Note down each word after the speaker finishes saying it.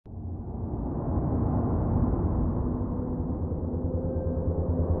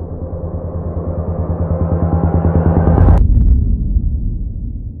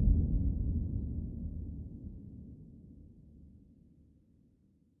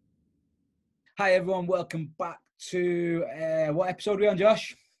Hi everyone, welcome back to what episode are we on,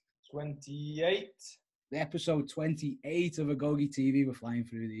 Josh? 28. The episode 28 of AgogeTV. We're flying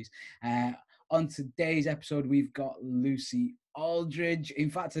through these. On today's episode, we've got Lucy Aldridge.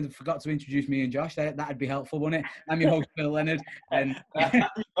 In fact, I forgot to introduce me and Josh. That'd be helpful, wouldn't it? I'm your host, Phil Leonard, and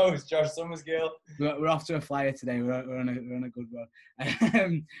host Josh Summersgill. We're off to a flyer today. We're on a good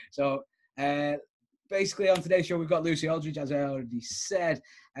run. Basically, on today's show, we've got Lucy Aldridge, as I already said.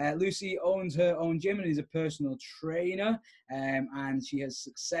 Lucy owns her own gym and is a personal trainer, and she has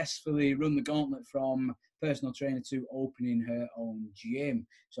successfully run the gauntlet from personal trainer to opening her own gym.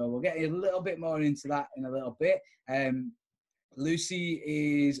 So we'll get a little bit more into that in a little bit. Lucy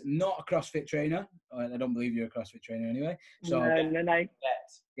is not a CrossFit trainer. I don't believe you're a CrossFit trainer anyway. So No.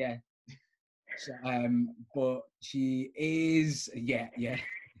 Yeah. So, but she is,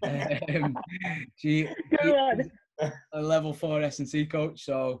 she is a level 4 S&C coach,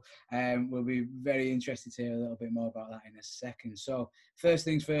 so we'll be very interested to hear a little bit more about that in a second. So first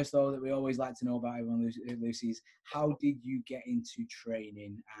things first, though, that we always like to know about everyone, Lucy, is how did you get into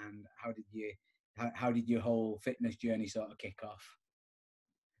training, and how did your whole fitness journey sort of kick off?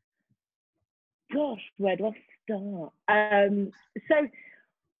 Gosh, where do I start? So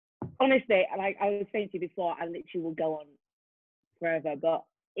honestly, like I was saying to you before, I literally will go on forever, but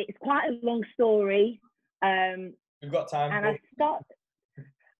it's quite a long story. We've got time. And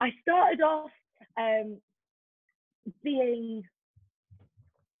I started off being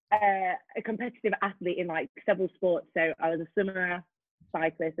a competitive athlete in like several sports. So I was a swimmer,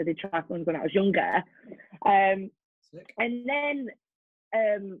 cyclist. I did triathlons when I was younger, and then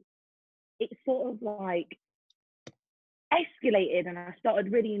it sort of like escalated, and I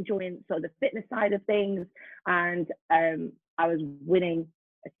started really enjoying sort of the fitness side of things, and I was winning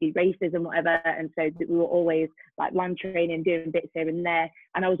a few races and whatever, and so we were always like land training, doing bits here and there,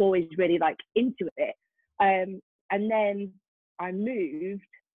 and I was always really like into it. And then I moved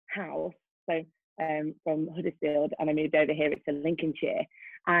house, so from Huddersfield, and I moved over here to Lincolnshire,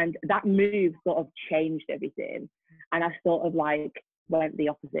 and that move sort of changed everything, and I sort of like went the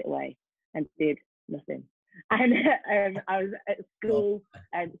opposite way and did nothing. And I was at school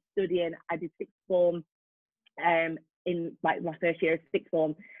studying. I did sixth form in like my first year of sixth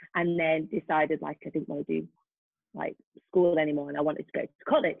form, and then decided like I didn't want to do like school anymore, and I wanted to go to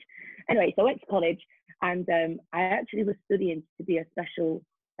college. Anyway, so I went to college, and I actually was studying to be a special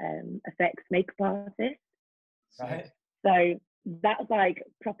effects makeup artist. Right. So that's like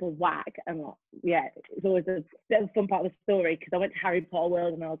proper whack, and yeah, it's always a bit of a fun part of the story, because I went to Harry Potter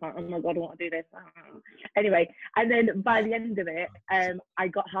World and I was like, oh my god, I want to do this. Anyway, and then by the end of it, I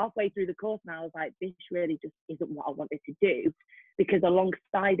got halfway through the course and I was like, this really just isn't what I wanted to do, because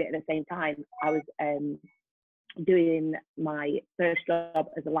alongside it at the same time, I was doing my first job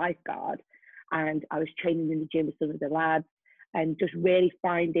as a lifeguard, and I was training in the gym with some of the lads, and just really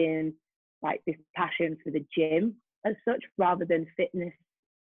finding like this passion for the gym as such, rather than fitness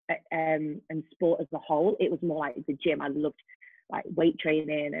and sport as a whole. It was more like the gym. I loved like weight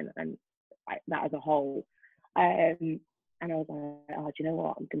training and like that as a whole. And I was like, oh, do you know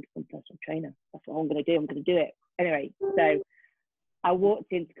what? I'm going to become a personal trainer. That's what I'm going to do. I'm going to do it. Anyway, so I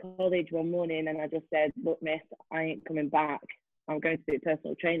walked into college one morning and I just said, look, miss, I ain't coming back. I'm going to be a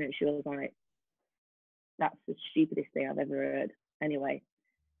personal trainer. And she was like, that's the stupidest thing I've ever heard. Anyway,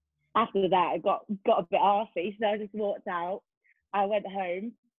 after that, I got a bit arsey, so I just walked out. I went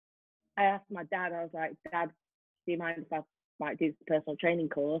home. I asked my dad, I was like, Dad, do you mind if I might do this personal training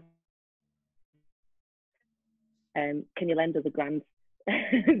course? Can you lend us £1,000?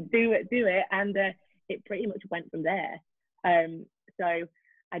 do it. And it pretty much went from there. So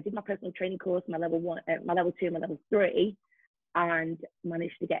I did my personal training course, my level 1, my level 2, my level 3, and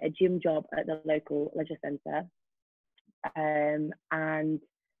managed to get a gym job at the local leisure centre. And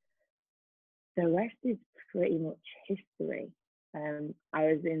the rest is pretty much history. I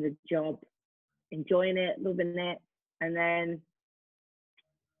was in the job, enjoying it, loving it, and then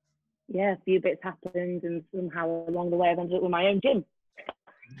a few bits happened, and somehow along the way I've ended up with my own gym.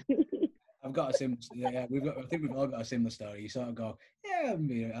 I've got a similar. I think we've all got a similar story. You sort of go,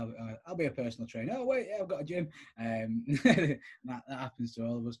 I'll be a personal trainer. Oh wait, I've got a gym. That happens to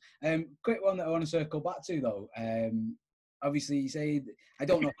all of us. Quick one that I want to circle back to though. Obviously, you say, I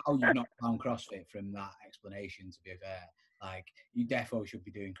don't know how you've not found CrossFit from that explanation, to be fair. Like, you defo should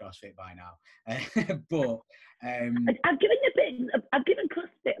be doing CrossFit by now. But I've given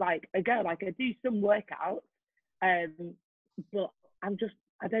CrossFit like a go. Like, I do some workouts, but I'm just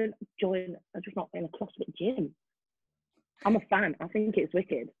not in a CrossFit gym. I'm a fan. I think it's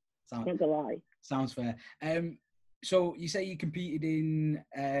wicked. Not gonna lie. Sounds fair. So you say you competed in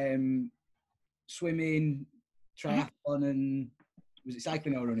swimming, triathlon, and was it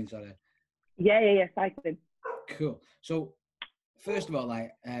cycling or running? Sorry. Yeah, cycling. Cool. So, first of all,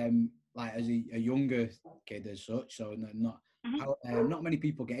 like as a younger kid as such, so not many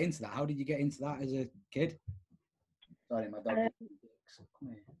people get into that. How did you get into that as a kid? Sorry, my dog. Come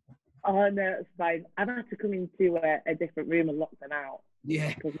here. Oh no, it's fine. I've had to come into a different room and lock them out.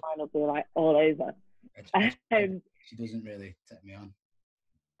 Yeah. Because mine will be like all over. She doesn't really take me on.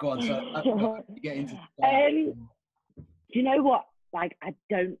 Go on, so get into. Do you know what? Like, I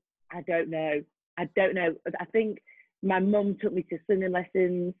don't know. I don't know. I think my mum took me to swimming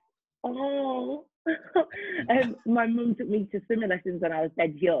lessons. Oh, my mum took me to swimming lessons when I was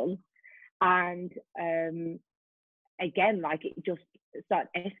dead young, and again, like, it just started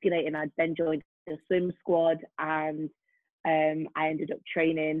escalating. I then joined the swim squad, and I ended up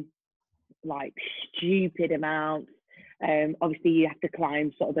training like stupid amounts. Obviously, you have to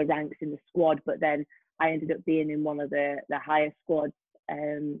climb sort of the ranks in the squad, but then I ended up being in one of the higher squads,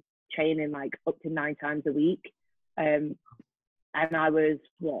 training like up to 9 times a week. And I was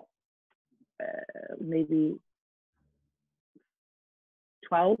maybe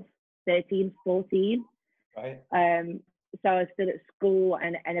 12, 13, 14. Right. So I was still at school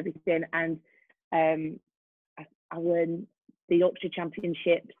and everything, and I won the Yorkshire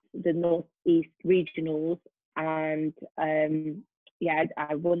Championships, the North East Regionals, and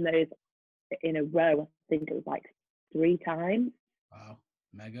I won those in a row. I think it was like 3 times. Wow,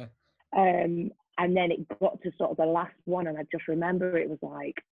 mega. And then it got to sort of the last one, and I just remember it was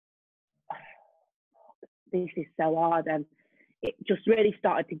like, this is so hard, and it just really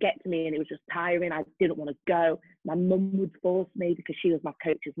started to get to me, and it was just tiring. I didn't want to go. My mum would force me because she was my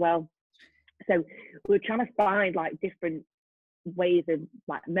coach as well. So we were trying to find like different ways of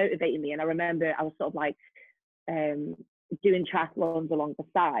like motivating me. And I remember I was sort of like doing triathlons along the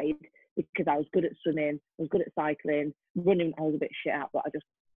side because I was good at swimming, I was good at cycling, running I was a bit shit at, but I just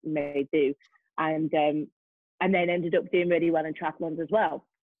made do. And then ended up doing really well in triathlons as well.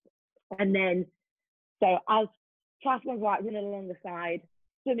 And then so as triathlons were like running along the side,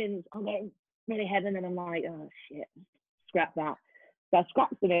 swimming's I'm getting really heavy, and then I'm like, oh shit, scrap that. So I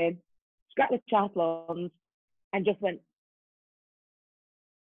scrapped swimming, scrapped the triathlons, and just went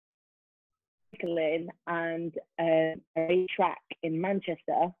cycling and a track in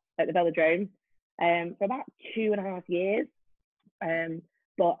Manchester at the velodrome for about 2.5 years,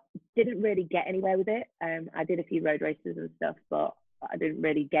 but didn't really get anywhere with it. I did a few road races and stuff, but I didn't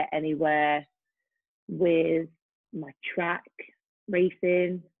really get anywhere with my track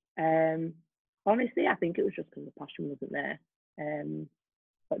racing. Honestly, I think it was just because the passion wasn't there.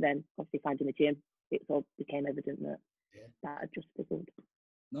 But then obviously finding a gym, it all became evident that had just fizzled.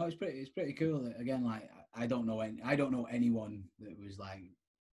 No, it's pretty cool. Again, like I don't know anyone that was like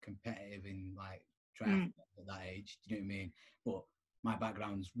competitive in like triathlon at that age. Do you know what I mean? But my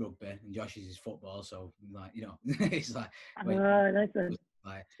background's rugby and Josh's is football, so like, you know, it's like nice one.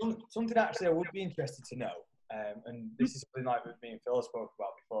 Like something actually I would be interested to know, and this is something like me and Phil spoke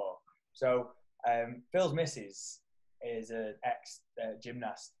about before. So Phil's missus is an ex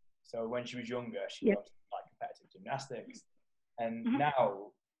gymnast. So when she was younger, she got like competitive gymnastics, and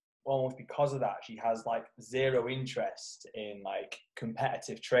now almost because of that, she has like zero interest in like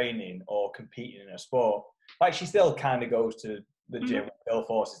competitive training or competing in a sport. Like she still kind of goes to the gym when Phil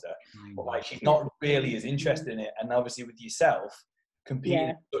forces her, but like she's not really as interested in it. And obviously with yourself competing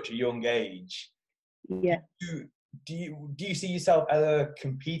at such a young age, do you see yourself ever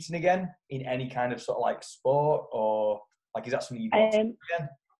competing again in any kind of sort of like sport, or like is that something you want to do again?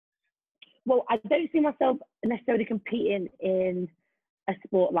 Well, I don't see myself necessarily competing in a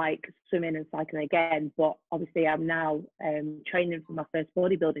sport like swimming and cycling again, but obviously I'm now training for my first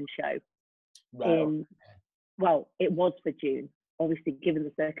bodybuilding show. Right. Well, it was for June. Obviously, given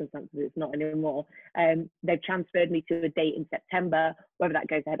the circumstances, it's not anymore. They've transferred me to a date in September. Whether that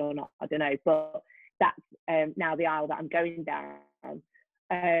goes ahead or not, I don't know. But that's now the aisle that I'm going down.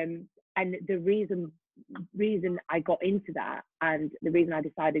 And the reason I got into that, and the reason I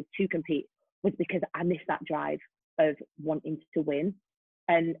decided to compete, was because I missed that drive of wanting to win.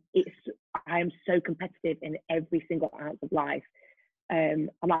 And I am so competitive in every single ounce of life. I'm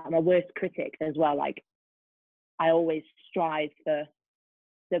like my worst critic as well. Like I always strive for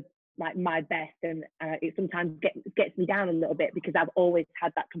my best, and it sometimes gets me down a little bit because I've always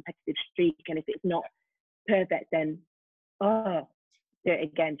had that competitive streak. And if it's not perfect, then do it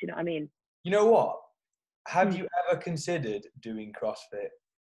again. Do you know what I mean? You know what? Have you ever considered doing CrossFit?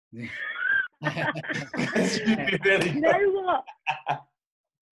 You know what?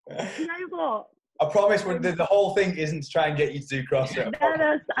 You know what? I promise the whole thing isn't to try and get you to do CrossFit.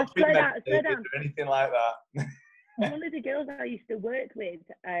 No, I swear down. Or anything like that. One of the girls I used to work with,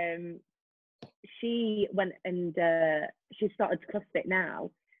 she went and she started CrossFit now,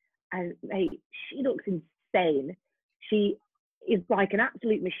 and mate, she looks insane. She is like an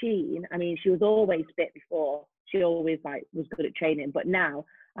absolute machine. I mean, she was always fit before. She always like was good at training, but now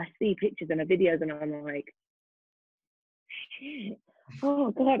I see pictures and her videos, and I'm like, shit,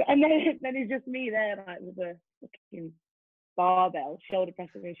 oh god. And then it's just me there, like with a fucking barbell, shoulder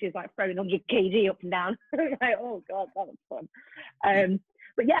pressing, and she's like throwing 100 kg up and down. Like, oh god, that was fun.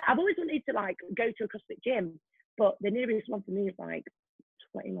 But yeah, I've always wanted to like go to a CrossFit gym, but the nearest one for me is like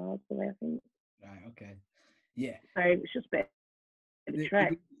 20 miles away, I think. Right. Okay. Yeah. So it's just a bit of a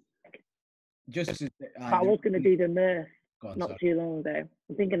trek. Just I was going to do the Murph not too long ago.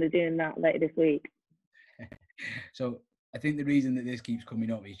 I'm thinking of doing that later this week. So I think the reason that this keeps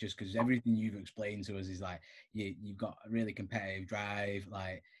coming up is just because everything you've explained to us is like you've got a really competitive drive,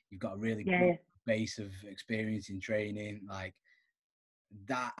 like you've got a really good base of experience in training. Like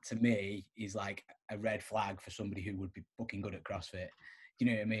that to me is like a red flag for somebody who would be fucking good at CrossFit. Do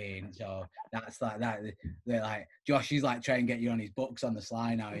you know what I mean? So that's like that. They're like, Josh is like trying to get you on his books on the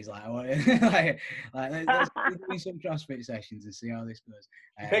sly now. He's like, let's do some CrossFit sessions and see how this goes.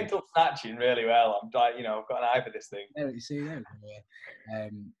 You picked up snatching really well. I'm like, I've got an eye for this thing. There we go.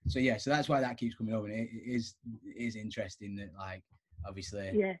 So that's why that keeps coming up, and it is interesting that like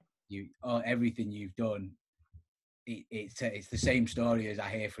obviously everything you've done. It's the same story as I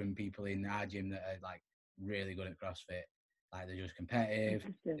hear from people in our gym that are like really good at CrossFit. Like they're just competitive.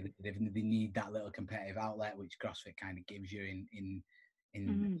 They need that little competitive outlet, which CrossFit kind of gives you in a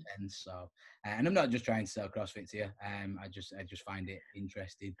sense. So, and I'm not just trying to sell CrossFit to you. I just find it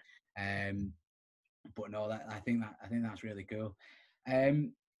interesting. But no, I think that's really cool.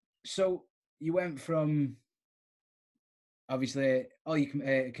 So you went from obviously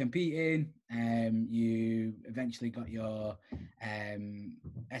you competing. You eventually got your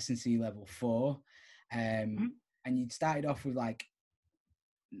S&C level 4. And you'd started off with like,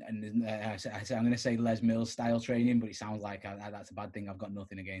 and I'm going to say Les Mills style training, but it sounds like that's a bad thing. I've got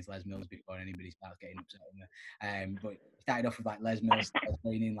nothing against Les Mills before anybody starts getting upset with me. But you started off with like Les Mills style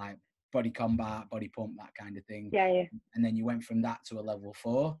training, like body combat, body pump, that kind of thing. Yeah. And then you went from that to a level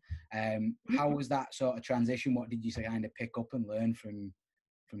 4. How was that sort of transition? What did you kind of pick up and learn from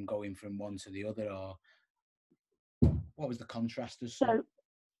going from one to the other, or what was the contrast as such?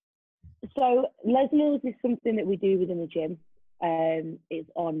 So Les Mills is something that we do within the gym. It's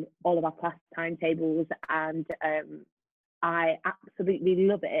on all of our class timetables, and I absolutely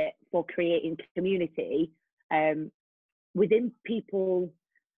love it for creating community within people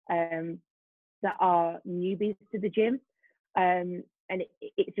that are newbies to the gym. And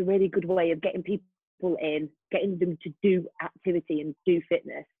it's a really good way of getting people in, getting them to do activity and do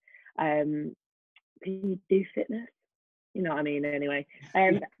fitness. Can you do fitness? You know what I mean, anyway.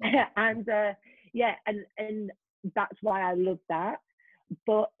 And that's why I love that.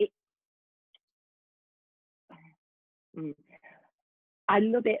 But I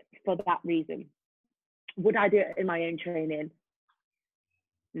love it for that reason. Would I do it in my own training?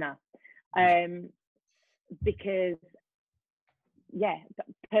 No. Because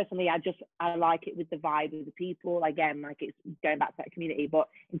personally, I like it with the vibe of the people. Again, like it's going back to that community. But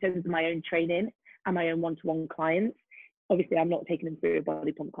in terms of my own training and my own one-to-one clients, obviously I'm not taking them through a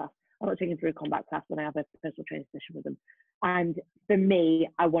body pump class. I'm not taking them through a combat class when I have a personal training session with them. And for me,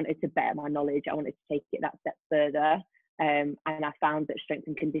 I wanted to better my knowledge. I wanted to take it that step further. And I found that strength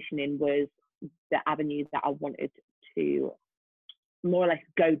and conditioning was the avenue that I wanted to more or less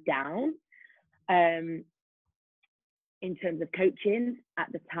go down. In terms of coaching at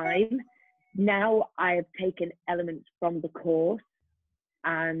the time. Now I have taken elements from the course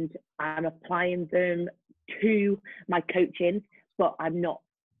and I'm applying them to my coaching, but I'm not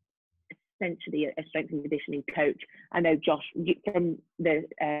essentially a strength and conditioning coach. I know, Josh, from the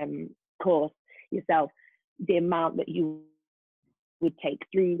course yourself, the amount that you would take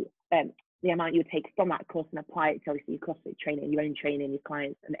through, the amount you would take from that course and apply it to obviously your CrossFit training, your own training, your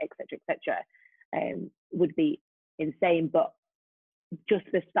clients, and et cetera, would be insane. But just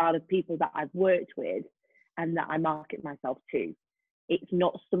the style of people that I've worked with and that I market myself to, it's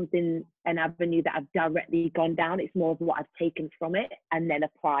not something, an avenue that I've directly gone down. It's more of what I've taken from it and then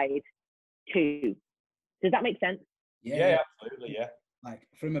applied to. Does that make sense? Yeah, absolutely, yeah. Like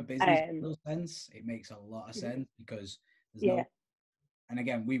from a business sense, it makes a lot of sense because there's no, and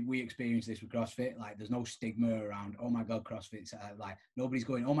again, we experience this with CrossFit. Like, there's no stigma around, oh my God, CrossFit's like, nobody's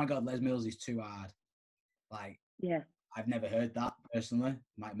going, oh my God, Les Mills is too hard. Like, I've never heard that personally.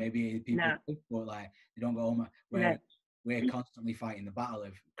 Like maybe people, No. do, but like they don't go home. No. We're constantly fighting the battle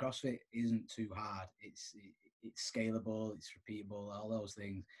of CrossFit isn't too hard. It's scalable, it's repeatable, all those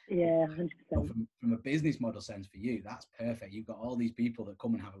things. Yeah, 100%. So from a business model sense for you, that's perfect. You've got all these people that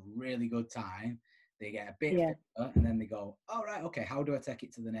come and have a really good time. They get a bit fitter, and then they go, all right, okay, how do I take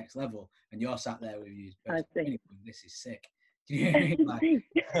it to the next level? And you're sat there with your personal training, this is sick. Do you know what I mean?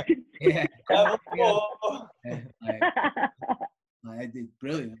 Like, yeah. Like, it's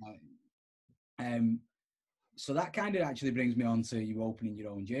brilliant. Like, so that kind of actually brings me on to you opening your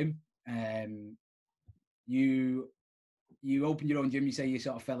own gym. You opened your own gym. You say you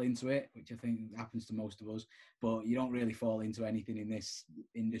sort of fell into it, which I think happens to most of us. But you don't really fall into anything in this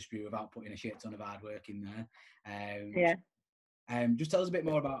industry without putting a shit ton of hard work in there. Just tell us a bit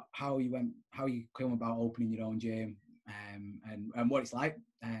more about how you came about opening your own gym, and what it's like,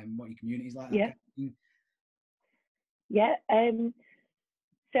 what your community is like.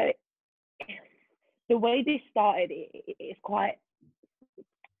 So the way this started, it's quite.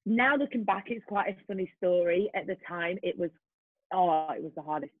 Now looking back, it's quite a funny story. At the time, it was the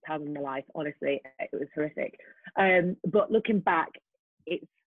hardest time of my life. Honestly, it was horrific. But looking back, it's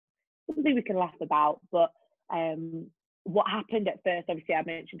something we can laugh about. But what happened at first, obviously, I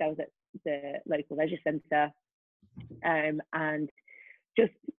mentioned I was at the local leisure centre, and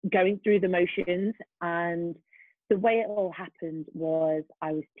just going through the motions. And the way it all happened was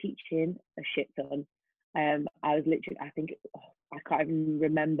I was teaching a shit ton. I was literally, I can't even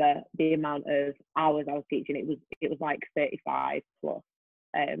remember the amount of hours I was teaching. It was like 35 plus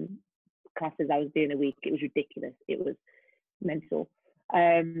classes I was doing a week. It was ridiculous. It was mental.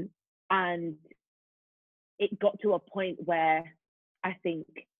 And it got to a point where I think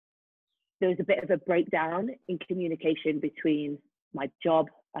there was a bit of a breakdown in communication between my job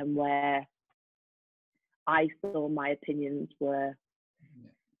and where I saw my opinions were,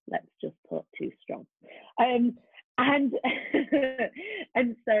 let's just put, too strong. And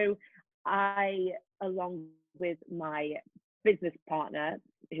and so I, along with my business partner,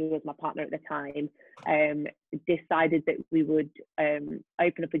 who was my partner at the time, decided that we would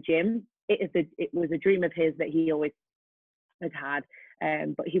open up a gym. It was a dream of his that he always had,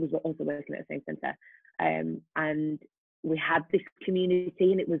 but he was also working at the same centre. And we had this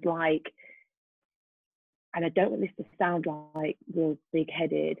community, and it was like, and I don't want this to sound like real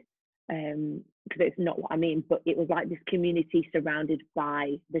big-headed, because it's not what I mean, but it was like this community surrounded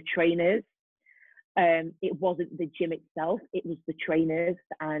by the trainers. It wasn't the gym itself, it was the trainers,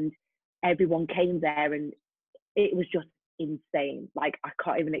 and everyone came there, and it was just insane. Like, I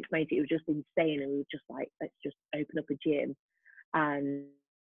can't even explain it. It was just insane, and we were just like, let's just open up a gym and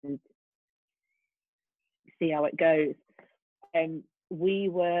see how it goes.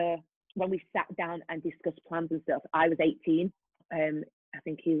 When we sat down and discussed plans and stuff, I was 18. I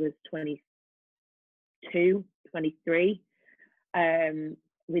think he was 22, 23.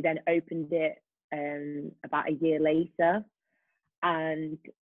 We then opened it about a year later, and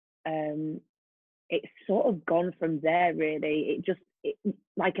it's sort of gone from there, really.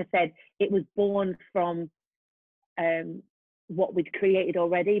 Like I said, it was born from what we'd created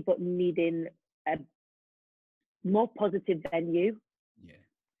already, but needing a more positive venue.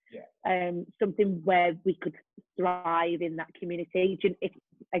 Something where we could thrive in that community.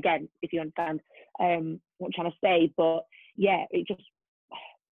 If you understand what I'm trying to say, but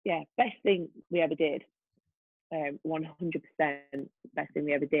best thing we ever did. 100% best thing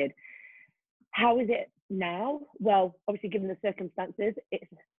we ever did. How is it now? Well, obviously, given the circumstances, it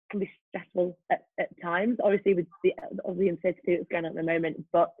can be stressful at times, obviously, with the uncertainty that's going on at the moment.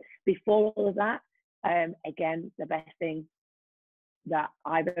 But before all of that, again, the best thing that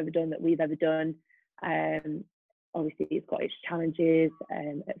I've ever done, that we've ever done. Obviously, it's got its challenges.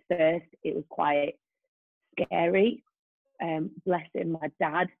 At first, it was quite scary. Bless him, my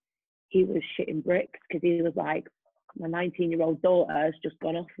dad, he was shitting bricks, because he was like, my 19-year-old daughter has just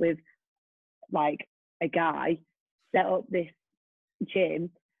gone off with like a guy, set up this gym,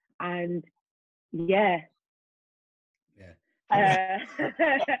 and and I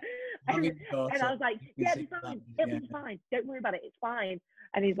was like, it'll be fine. Don't worry about it. It's fine.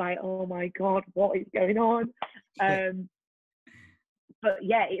 And he's like, oh my God, what is going on? But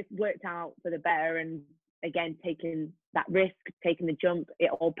it's worked out for the better. And again, taking that risk, taking the jump,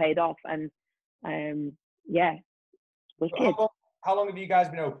 it all paid off. And wicked. How long have you guys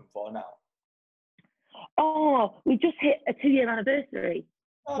been open for now? Oh, we just hit a 2-year anniversary.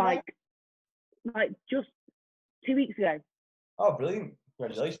 Oh, like just 2 weeks ago. Oh, brilliant.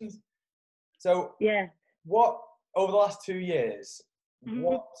 Congratulations. So, what, over the last 2 years,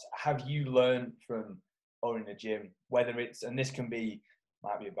 what have you learned from owning a gym, whether it's, and this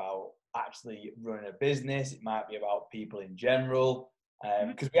might be about actually running a business, it might be about people in general.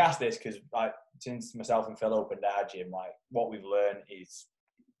 Because we asked this because like since myself and Phil opened our gym, like what we've learned is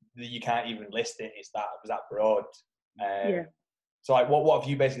that you can't even list it. It's that broad. So like, what have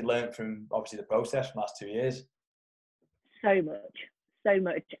you basically learned from obviously the process from the last 2 years? So much.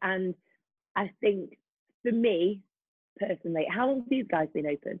 And I think for me personally, how long have these guys been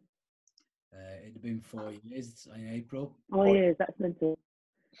open? It'd been 4 years in April. 4 years, that's mental.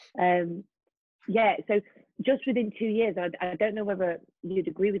 Yeah, so just within 2 years, I don't know whether you'd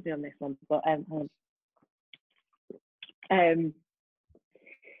agree with me on this one, but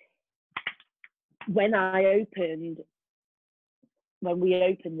when we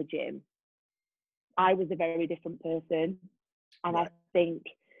opened the gym, I was a very different person. And I think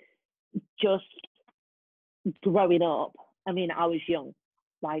just growing up, I mean, I was young,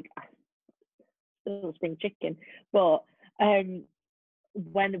 like still spring chicken, but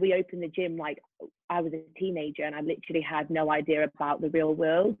when we opened the gym, like I was a teenager and I literally had no idea about the real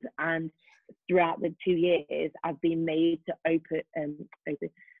world. And throughout the 2 years, I've been made to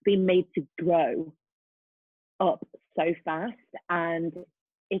grow up so fast. And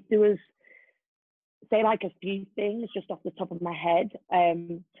if there was, say, like a few things just off the top of my head,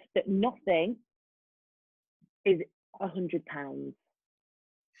 that nothing is £100.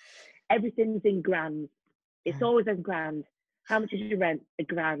 Everything's in grand. It's always in grand. How much is your rent?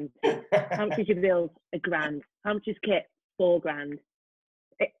 £1,000. How much is your bills? £1,000. How much is kit? £4,000.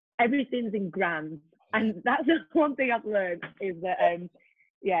 Everything's in grand. And that's the one thing I've learned is that,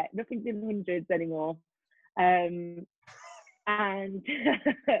 nothing's in hundreds anymore. And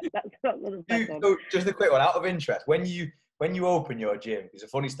that's one of the best ones. So just a quick one, out of interest, when you open your gym, there's a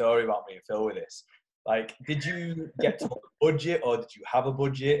funny story about me and Phil with this. Like, did you get to a budget or did you have a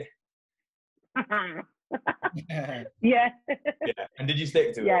budget? Yeah. And did you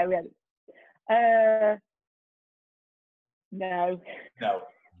stick to it? Yeah, we had. No.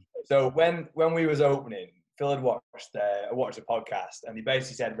 So when we was opening, Phil had watched a podcast, and he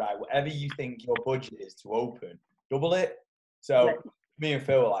basically said, right, whatever you think your budget is to open, double it. So me and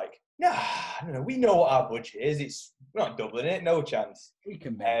Phil were like, nah, no, we know what our budget is. We're not doubling it, no chance. We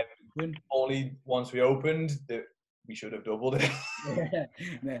can make only once we opened that we should have doubled it.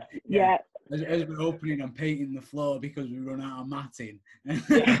 Yeah. As we're opening and painting the floor because we run out of matting. I'm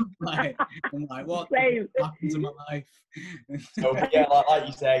like, what happened to my life? So yeah, like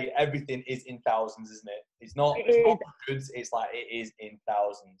you say, everything is in thousands, isn't it? It's not hundreds. It's like it is in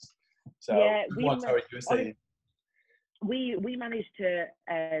thousands. So yeah, we managed to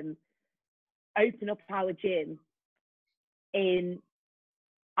open up our gym in,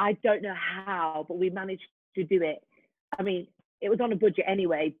 I don't know how, but we managed to do it. I mean, it was on a budget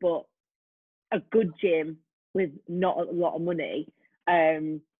anyway, but a good gym with not a lot of money.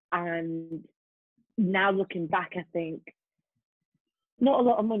 And now looking back, I think not a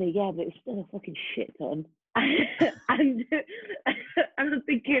lot of money, yeah, but it's still a fucking shit ton. And I'm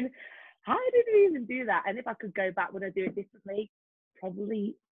thinking, how did we even do that? And if I could go back, would I do it differently?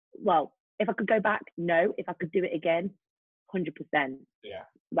 Probably. Well, if I could go back, no. If I could do it again, 100%. Yeah.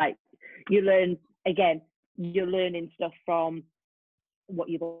 Like, you learn, again, you're learning stuff from what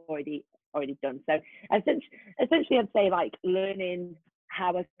you've already done. So essentially I'd say like learning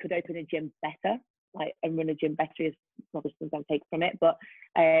how I could open a gym better, like, and run a gym better is probably something I'll take from it. But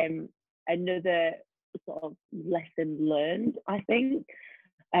another sort of lesson learned, I think,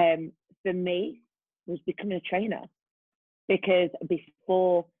 for me was becoming a trainer. Because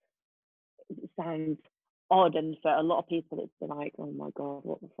before, it sounds odd, and for a lot of people it's been like, oh my God,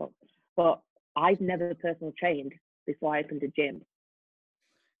 what the fuck? But I've never personal trained before I opened a gym.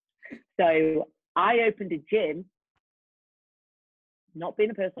 So I opened a gym, not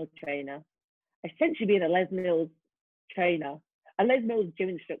being a personal trainer, essentially being a Les Mills trainer, a Les Mills gym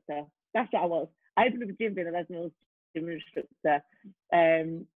instructor. That's what I was. I opened up a gym being a Les Mills gym instructor.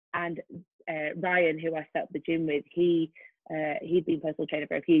 And Ryan, who I set up the gym with, he'd been personal trainer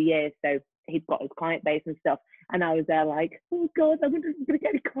for a few years, so he'd got his client base and stuff. And I was there like, oh God, I wonder if I'm going to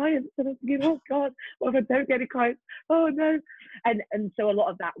get any clients. And I was thinking, oh God, what if I don't get any clients? Oh no. And so a lot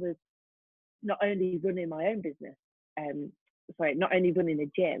of that was not only running my own business, not only running a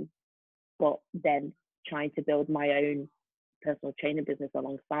gym, but then trying to build my own personal training business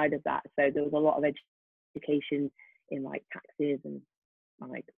alongside of that. So there was a lot of education in like taxes and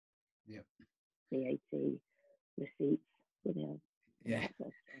like VAT receipts. Yeah,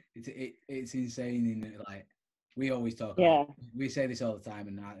 it's insane. In like, we always talk. Yeah, we say this all the time,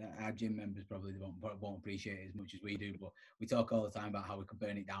 and our gym members probably won't appreciate it as much as we do. But we talk all the time about how we could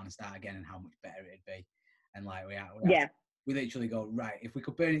burn it down and start again, and how much better it'd be. and like Yeah. we literally go, right, if we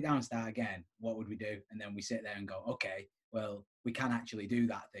could burn it down and start again, what would we do? And then we sit there and go, okay, well, we can actually do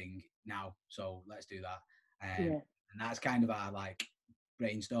that thing now, so let's do that. And that's kind of our like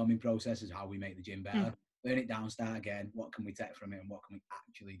brainstorming process, is how we make the gym better. Burn it down, start again. What can we take from it, and what can we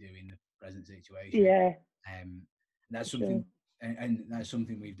actually do in the present situation? Yeah. And that's something, and that's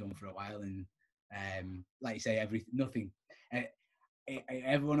something we've done for a while. And like you say,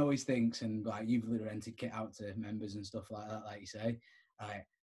 everyone always thinks, and like you've rented kit out to members and stuff like that, like you say.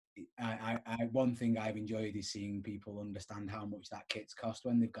 One thing I've enjoyed is seeing people understand how much that kit's cost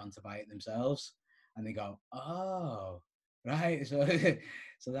when they've gone to buy it themselves, and they go, "Oh, right." So,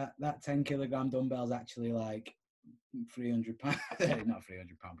 so that 10-kilogram dumbbell's actually like £300. Not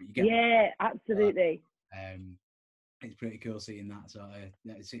 £300, but you get. Yeah, absolutely. It's pretty cool seeing that. So,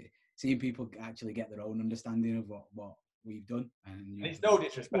 seeing people actually get their own understanding of what we've done, and it's no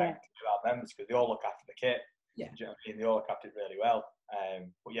disrespect to our members, because they all look after the kit. Yeah, do you know what I mean? They all look after it really well.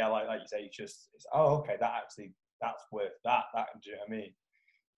 But yeah, like you say, it's okay, that's worth that. Do you know what I mean?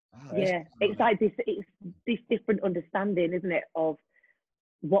 Yeah, it's like this different understanding, isn't it, of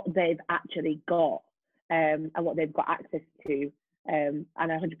what they've actually got, and what they've got access to, and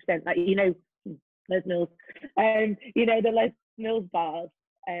 100%, like, Les Mills, the Les Mills bars.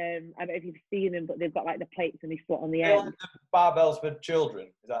 I don't know if you've seen them, but they've got like the plates and they squat on the end. Like the barbells for children,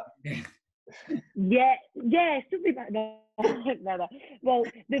 is that? yeah, something like that. No. Well,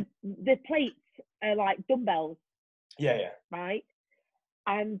 the plates are like dumbbells. Yeah. Right,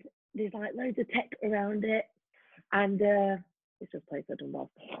 and there's like loads of tech around it, and it's just plates for dumbbells.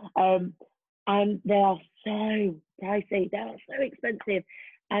 And they are so pricey. They are so expensive,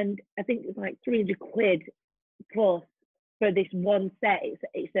 and I think it's like £300 plus for this one set.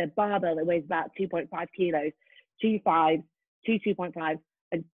 It's a barbell that weighs about 2.5 kilos, 2 5s, 2.5,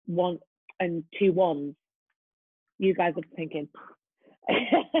 and 1 and 2 ones. You guys are thinking,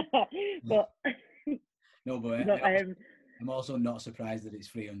 but no, but I'm also not surprised that it's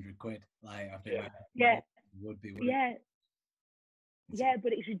 £300. Like, I think it would be. Yeah,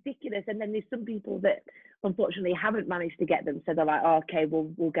 but it's ridiculous. And then there's some people that unfortunately haven't managed to get them, so they're like, oh, okay,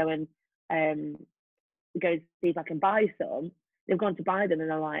 we'll go and go see if I can buy some. They've gone to buy them and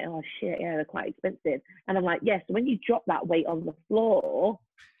they're like, oh shit, yeah, they're quite expensive. And I'm like, yes, when you drop that weight on the floor,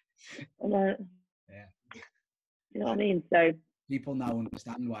 I'm like, you know what I mean? So people now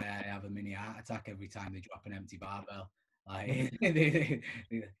understand why I have a mini heart attack every time they drop an empty barbell. Like,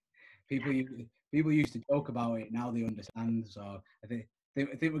 people used to joke about it. Now they understand. So I think we're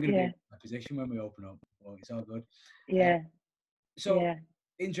going to be in a position when we open up. Well, it's all good. So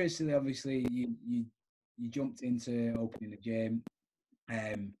interestingly, obviously, you jumped into opening a gym,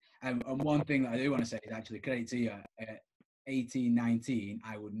 and one thing that I do want to say is actually credit to you. At 18, 19,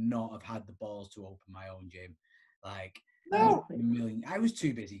 I would not have had the balls to open my own gym. Like, no, I was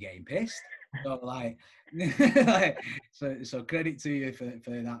too busy getting pissed. So like, so credit to you for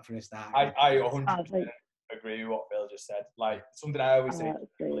that for a start. I 100% agree with what Phil just said. Like, something I always say,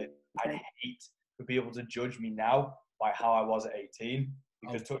 I'd hate for people to judge me now by how I was at 18,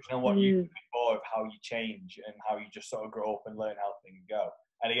 because touching on what you said before of how you change and how you just sort of grow up and learn how things go.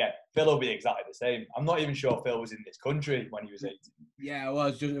 And again, Phil will be exactly the same. I'm not even sure Phil was in this country when he was 18. Yeah, I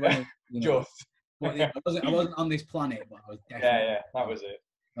was just. I wasn't on this planet, but I was definitely. Yeah, that was it.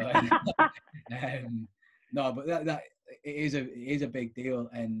 No, but that it is a big deal,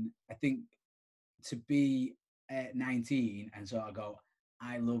 and I think to be at 19 and sort of go,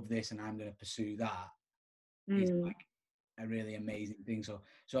 I love this and I'm going to pursue that, is like a really amazing thing. So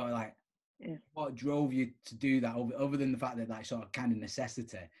like, what drove you to do that, other than the fact that like sort of kind of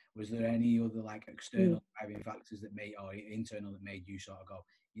necessity? Was there any other like external driving factors that made, or internal, that made you sort of go,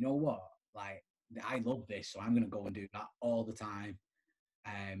 you know what, like, I love this, so I'm going to go and do that all the time?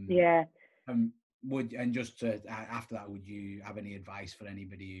 After that, would you have any advice for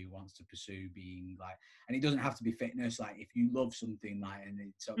anybody who wants to pursue being like, and it doesn't have to be fitness, like if you love something, like, and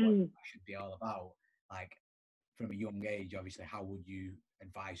it's sort of what it should be all about, like from a young age, obviously, how would you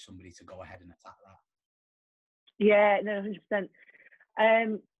advise somebody to go ahead and attack that? Yeah, no, 100%.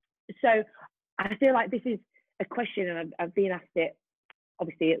 So I feel like this is a question, and I've been asked it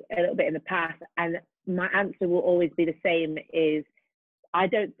obviously a little bit in the past, and my answer will always be the same, is I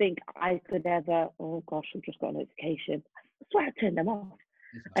don't think I could ever, oh gosh, I've just got a notification. I swear I turned them off.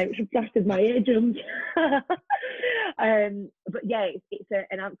 Which blasted my eardrums. But yeah, it's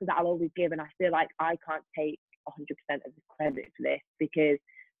an answer that I'll always give, and I feel like I can't take 100% of the credit for this, because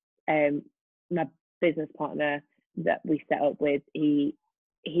my business partner that we set up with,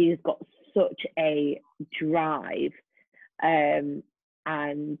 he's got such a drive, and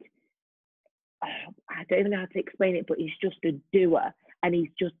I don't even know how to explain it, but he's just a doer, and he's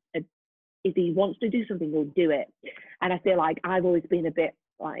just if he wants to do something, he'll do it. And I feel like I've always been a bit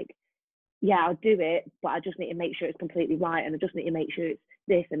like, yeah, I'll do it, but I just need to make sure it's completely right, and I just need to make sure it's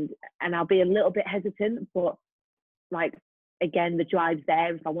this, and I'll be a little bit hesitant, but like, again, the drive's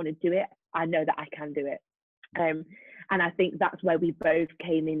there. If I want to do it, I know that I can do it. And I think that's where we both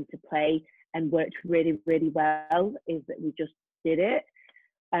came into play and worked really, really well, is that we just did it.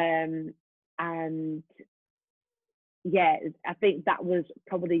 And yeah, I think that was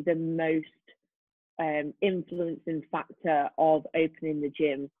probably the most influencing factor of opening the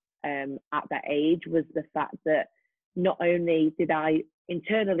gym at that age, was the fact that not only did I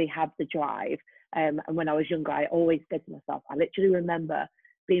internally have the drive, and when I was younger, I always said to myself, I literally remember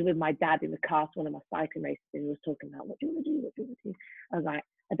being with my dad in the car to one of my cycling races, and he was talking about, what do you want to do? What do you want to do? I was like,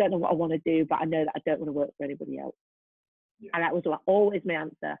 I don't know what I want to do, but I know that I don't want to work for anybody else. Yeah. And that was always my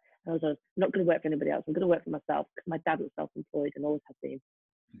answer. I was not going to work for anybody else. I'm going to work for myself, because my dad was self-employed and always has been.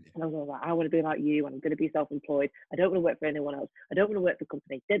 Yeah. And I was like, I want to be like you, and I'm going to be self-employed. I don't want to work for anyone else. I don't want to work for a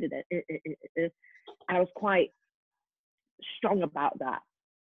company. And I was quite strong about that.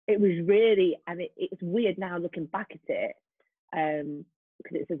 It was really, and it's weird now looking back at it,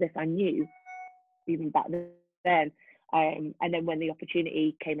 because it's as if I knew even back then. And then when the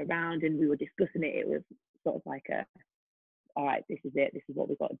opportunity came around and we were discussing it, it was sort of like all right, this is it. This is what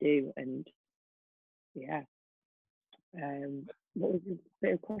we've got to do. And yeah. What was the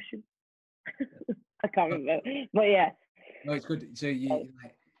bit of question? I can't remember. But yeah. No, it's good. So you,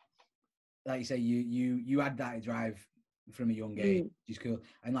 like you say, you had that drive from a young age, which is cool.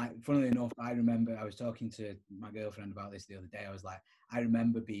 And like, funnily enough, I remember I was talking to my girlfriend about this the other day. I was like, I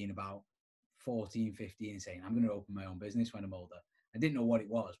remember being about 14, 15 and saying, I'm going to open my own business when I'm older. I didn't know what it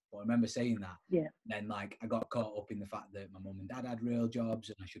was, but I remember saying that. Yeah. Then like, I got caught up in the fact that my mum and dad had real jobs,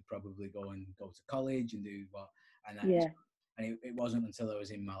 and I should probably go to college and do what. And then, yeah. And it wasn't until I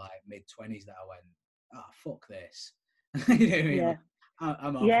was in my like mid-20s that I went, oh, fuck this. You know what I mean? Yeah. Like,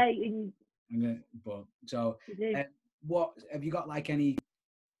 I'm off. Yeah. But so, what have you got, like, any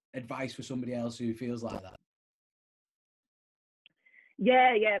advice for somebody else who feels like that?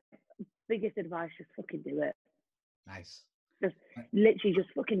 Yeah. Biggest advice: just fucking do it. Nice. Just literally just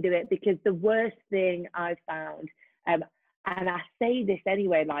fucking do it, because the worst thing I found, and I say this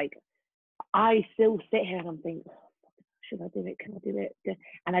anyway, like, I still sit here and I'm thinking, oh, should I do it? Can I do it?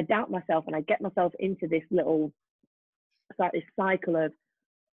 And I doubt myself, and I get myself into this little, like, this cycle of,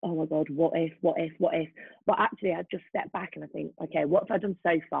 oh my God, what if? But actually, I just step back and I think, okay, what have I done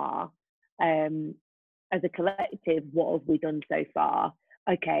so far? As a collective, what have we done so far?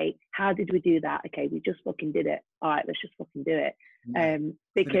 Okay, how did we do that? Okay, we just fucking did it. All right, let's just fucking do it.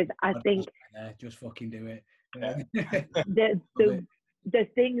 Because I think just fucking do it. The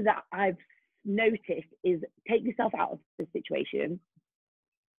thing that I've noticed is, take yourself out of the situation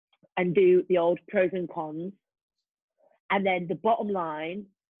and do the old pros and cons. And then the bottom line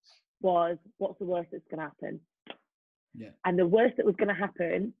was, what's the worst that's going to happen? Yeah. And the worst that was going to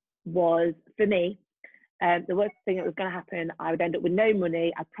happen was, for me, the worst thing that was going to happen, I would end up with no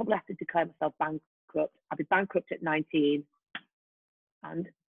money. I'd probably have to declare myself bankrupt. I'd be bankrupt at 19. And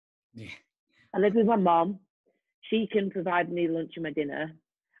I live with my mom. She can provide me lunch and my dinner.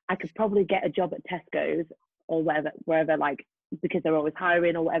 I could probably get a job at Tesco's or wherever, like, because they're always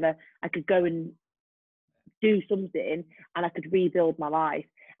hiring or whatever. I could go and do something, and I could rebuild my life.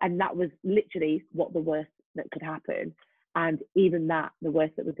 And that was literally what the worst that could happen. And even that, the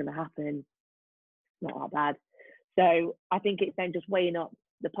worst that was going to happen, not that bad. So I think it's then just weighing up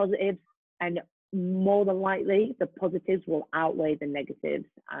the positives, and more than likely the positives will outweigh the negatives.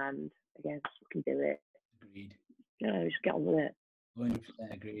 And again, we can do it. Agreed. Yeah, just get on with it. 100%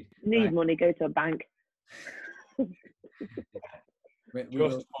 agreed. Need money, go to a bank. Just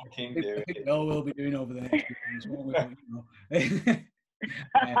fucking do it. I think we all will be doing over the next few months, won't we?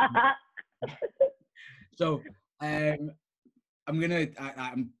 So I'm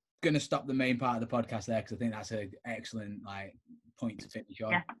gonna stop the main part of the podcast there, because I think that's an excellent, like, point to finish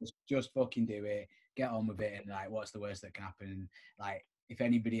on. Yeah. Just fucking do it, get on with it, and, like, what's the worst that can happen? Like, if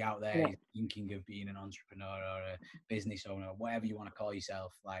anybody out there is thinking of being an entrepreneur or a business owner, whatever you want to call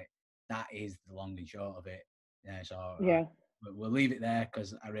yourself, like, that is the long and short of it. So we'll leave it there,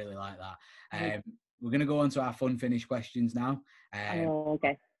 because I really like that. We're gonna go on to our fun finish questions now.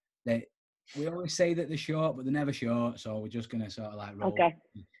 Okay. We always say that they're short, but they're never short. So we're just going to sort of like roll,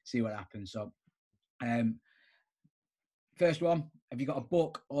 see what happens. So first one, have you got a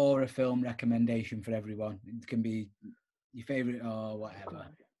book or a film recommendation for everyone? It can be your favourite or whatever.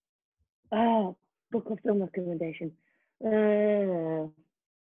 Oh, book or film recommendation.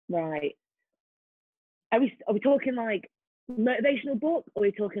 Right. Are we talking like motivational book, or are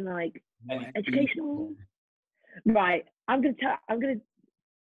we talking like educational? Right. I'm gonna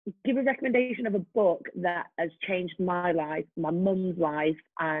give a recommendation of a book that has changed my life, my mum's life,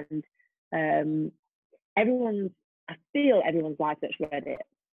 and I feel everyone's life that's read it.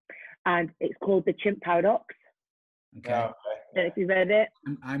 And it's called The Chimp Paradox. Okay. Oh, okay. Don't know if you've read it.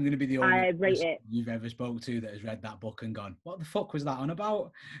 I'm going to be the only person it. you've ever spoke to that has read that book and gone, what the fuck was that on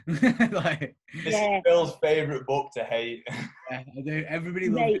about? Like, this is Phil's favourite book to hate. Yeah, I do. Everybody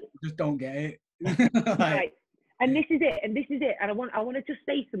loves it, just don't get it. Like, right. And this is it. And I want to just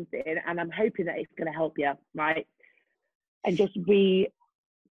say something, and I'm hoping that it's going to help you, right? And just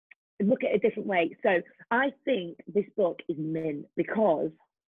look at it a different way. So I think this book is mint because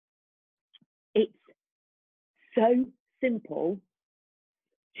it's so simple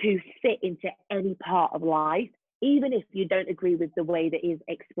to fit into any part of life, even if you don't agree with the way that he's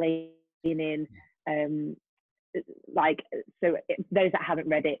explaining. Those that haven't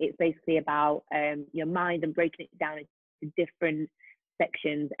read it, it's basically about your mind and breaking it down into different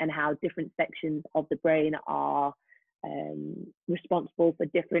sections, and how different sections of the brain are responsible for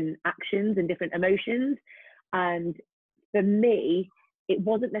different actions and different emotions. And for me, it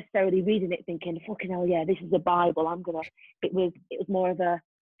wasn't necessarily reading it thinking, fucking hell, yeah, this is the Bible. It was more of a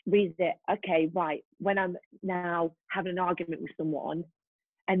read it. Okay, right. When I'm now having an argument with someone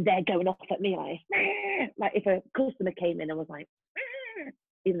and they're going off at me like if a customer came in and was like,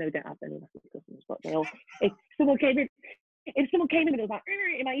 even though we don't have any customers, but if someone came in and it was like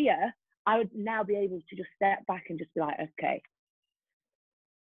in my ear, I would now be able to just step back and just be like, okay,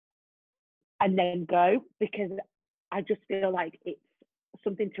 and then go, because I just feel like it's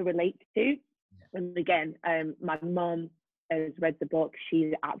something to relate to. And again, my mum has read the book.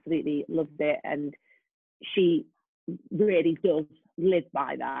 She absolutely loves it, and she really does live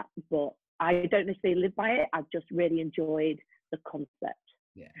by that. But I don't necessarily live by it. I've just really enjoyed the concept.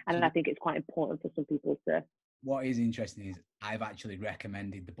 Yeah. And so I think it's quite important for some people to. What is interesting is I've actually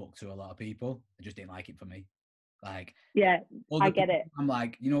recommended the book to a lot of people. I just didn't like it for me. Like, yeah, I get it. I'm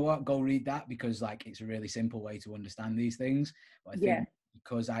like, you know what? Go read that, because like it's a really simple way to understand these things. But I think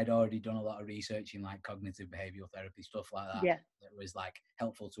because I'd already done a lot of research in like cognitive behavioral therapy, stuff like that, that was like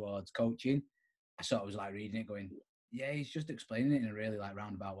helpful towards coaching, I sort of was like reading it going, yeah, he's just explaining it in a really like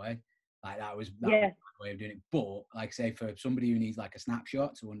roundabout way. Like that was my way of doing it. But like I say, for somebody who needs like a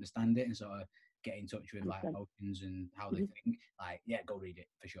snapshot to understand it and sort of get in touch with like emotions and how they think, like, yeah, go read it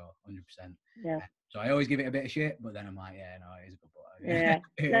for sure, 100%. Yeah. So I always give it a bit of shit, but then I'm like, yeah, no, it is a good book. Yeah,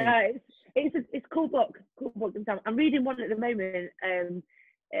 no, it's a cool book. Cool book. I'm reading one at the moment.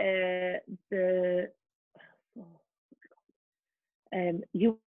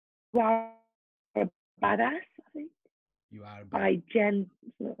 You Are a Badass, I think. You Are a Badass. By Jen.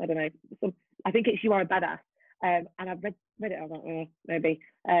 I don't know. I think it's You Are a Badass. And I've read it. I don't know, maybe.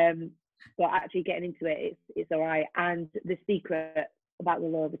 But actually getting into it, it's all right. And The Secret About the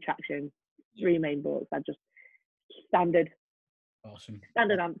Law of Attraction. 3 main books. I just standard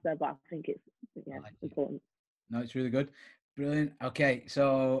answer, but I think it's important. No, it's really good. Brilliant. Okay,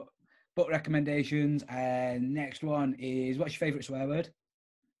 so book recommendations. Next one is, what's your favourite swear word?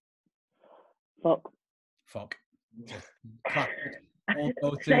 Fuck.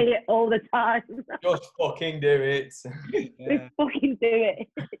 Say it all the time. Just fucking do it. Just fucking do it.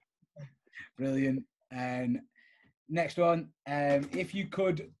 Brilliant. And next one, if you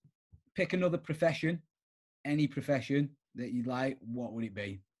could pick another profession, any profession that you'd like, what would it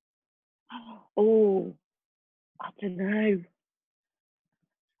be? Oh, I don't know.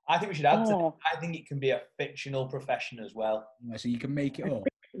 I think we should add to that. I think it can be a fictional profession as well. Yeah, so you can make it up.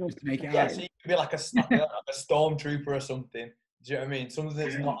 Just to make it so you can be like a stormtrooper or something. Do you know what I mean? Something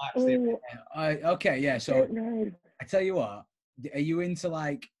that's not actually. Okay, yeah. So I tell you what, are you into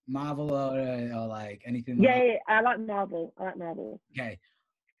like Marvel or like anything? Yeah, I like Marvel. Okay,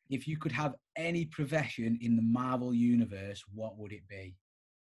 if you could have any profession in the Marvel universe, what would it be?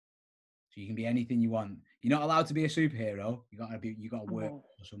 So you can be anything you want. You're not allowed to be a superhero. You got to work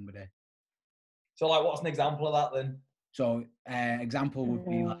for somebody. So, like, what's an example of that then? So, example would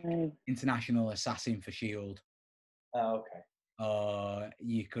be like international assassin for S.H.I.E.L.D. Oh, okay. Or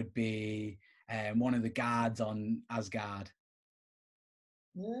you could be one of the guards on Asgard.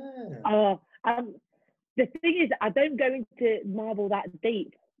 Yeah. The thing is, I don't go into Marvel that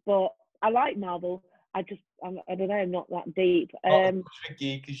deep, but I like Marvel. I don't know, I'm not that deep. Not as much of a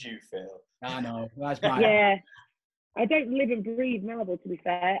geek as you, Phil. I know, that's my. Yeah, I don't live and breathe Marvel, to be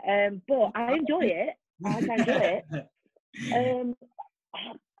fair. But I enjoy it. I enjoy it.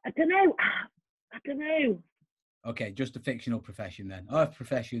 I don't know. Okay, just a fictional profession then. Oh,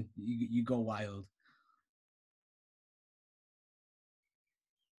 profession. You go wild.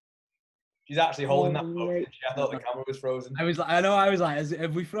 She's actually holding that Oh, motion. I thought the camera was frozen. I was like,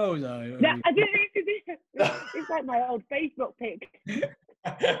 have we froze? Yeah, I didn't need to do that. It's like my old Facebook pic.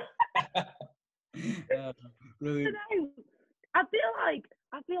 Brilliant. I feel like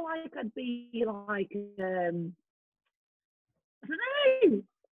I'd be like I don't know.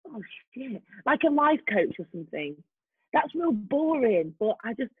 Oh shit! Like a life coach or something. That's real boring. But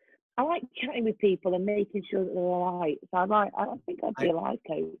I like chatting with people and making sure that they're all right. So I think I'd be a life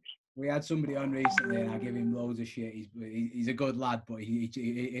coach. We had somebody on recently, and I gave him loads of shit. He's a good lad, but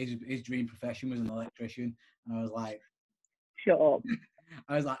his dream profession was an electrician, and I was like, shut up.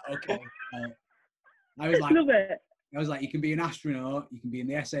 I was like, okay. Love it. I was like, you can be an astronaut, you can be in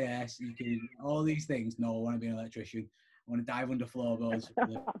the SAS, you can all these things. No, I want to be an electrician. I want to dive under floorboards. I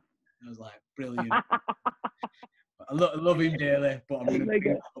was like, brilliant. I love him dearly, but I'm going to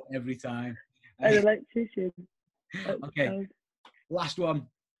do it every time. An electrician. Okay, last one.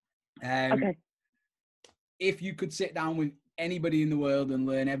 Okay. If you could sit down with anybody in the world and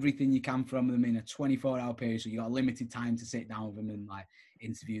learn everything you can from them in a 24-hour period, so you got a limited time to sit down with them and like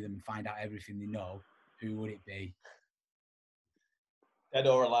interview them and find out everything they know, who would it be? Dead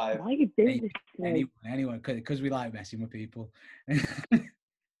or alive? Why are you doing this to me? Anyone, because we like messing with people.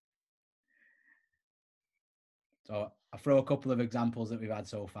 So I'll throw a couple of examples that we've had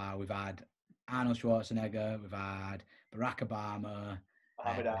so far. We've had Arnold Schwarzenegger, we've had Barack Obama,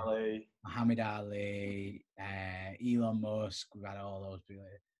 Muhammad Ali, Elon Musk. We've had all those people.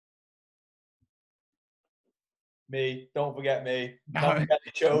 Me, don't forget me. Don't forget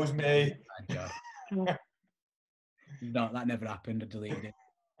they chose me. No, that never happened. I deleted it.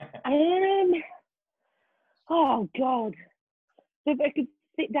 Oh God! So if I could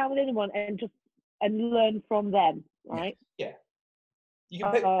sit down with anyone and learn from them, right? Yeah. You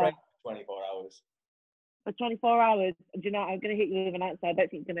can pick a break for 24 hours. For 24 hours, do you know, I'm going to hit you with an answer. I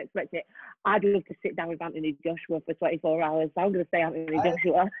don't think you're going to expect it. I'd love to sit down with Anthony Joshua for 24 hours. So I'm going to say Anthony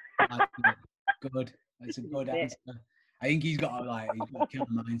Joshua. Good. That's a good answer. I think he's got a killer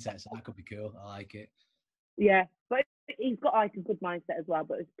mindset, so that could be cool. I like it. Yeah, but he's got like a good mindset as well,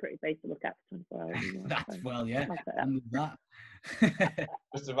 but it's pretty basic to look at for 24 hours. That's, well, yeah. That.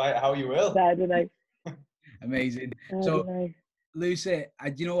 Just about how you will. I don't know. Amazing. So, Lucy,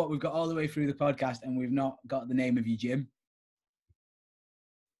 do you know what? We've got all the way through the podcast and we've not got the name of your gym.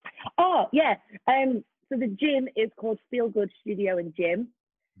 Oh, yeah. So the gym is called Feel Good Studio and Gym.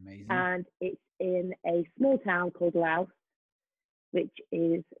 Amazing. And it's in a small town called Louth, which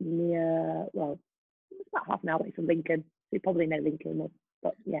is near, well, it's about half an hour away from Lincoln. So you probably know Lincoln,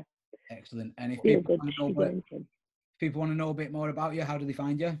 but yeah. Excellent. And if people want to know a bit more about you, how do they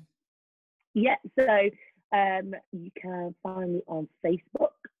find you? Yeah, so you can find me on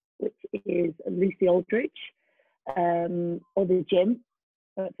Facebook, which is Lucy Aldridge, or the gym,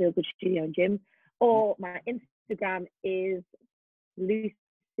 Feel Good Studio and Gym, or my Instagram is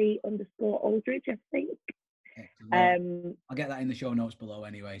Lucy_Aldridge, I think. I'll get that in the show notes below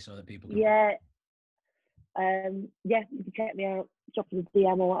anyway, so that people can. Yeah. You can check me out, drop us a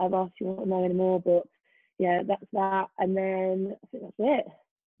DM or whatever if you want to know any more. But yeah, that's that. And then I think that's it.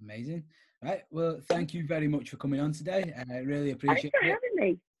 Amazing. Right. Well, thank you very much for coming on today. I really appreciate it. Thanks for having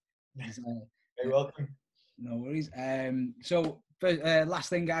me. You're welcome. No worries. So last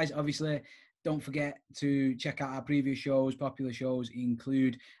thing, guys, obviously, don't forget to check out our previous shows. Popular shows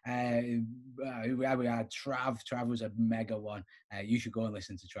include we had Trav. Trav was a mega one. You should go and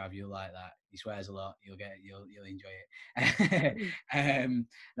listen to Trav. You'll like that. He swears a lot. You'll enjoy it.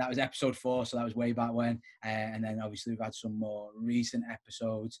 That was episode 4, so that was way back when. And then obviously we've had some more recent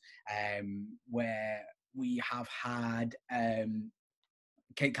episodes where we have had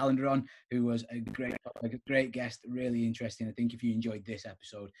Kate Callender on, who was a great guest, really interesting. I think if you enjoyed this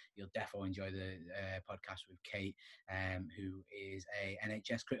episode, you'll definitely enjoy the podcast with Kate, who is a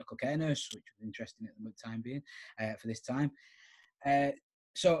NHS critical care nurse, which was interesting at the time being for this time.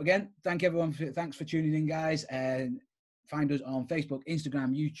 So again, thanks for tuning in, guys. Find us on Facebook,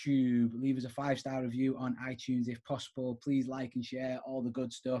 Instagram, YouTube. Leave us a 5-star review on iTunes if possible. Please like and share all the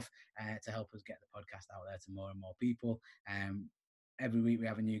good stuff to help us get the podcast out there to more and more people. Every week we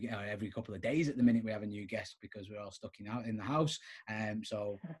have a new, every couple of days at the minute we have a new guest because we're all stuck in the house.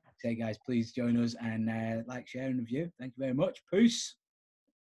 So say, guys, please join us and like, share and review. Thank you very much. Peace.